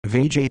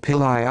Vijay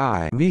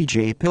Pillai.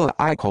 Vijay Pillai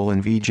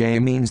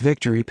Vijay means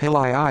victory.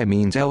 Pillai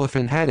means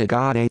elephant-headed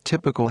god, a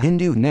typical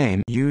Hindu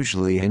name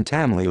usually in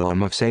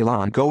Tamileelam of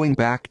Ceylon going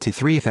back to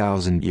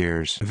 3,000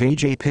 years.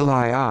 Vijay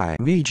Pillai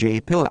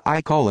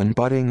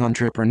budding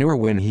entrepreneur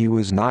when he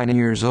was 9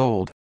 years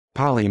old.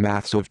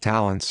 Polymaths of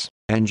talents,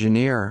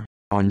 engineer,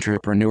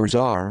 entrepreneurs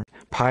are,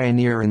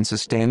 pioneer in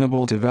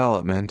sustainable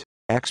development,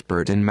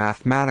 expert in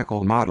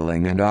mathematical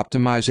modeling and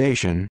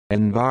optimization,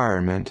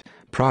 environment,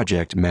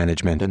 project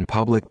management and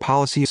public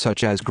policy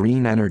such as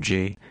green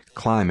energy,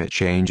 climate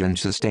change and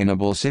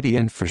sustainable city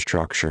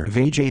infrastructure.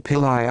 Vijay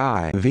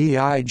Pillai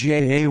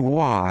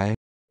Vijay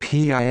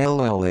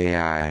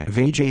Pillai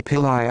Vijay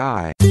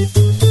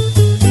Pillai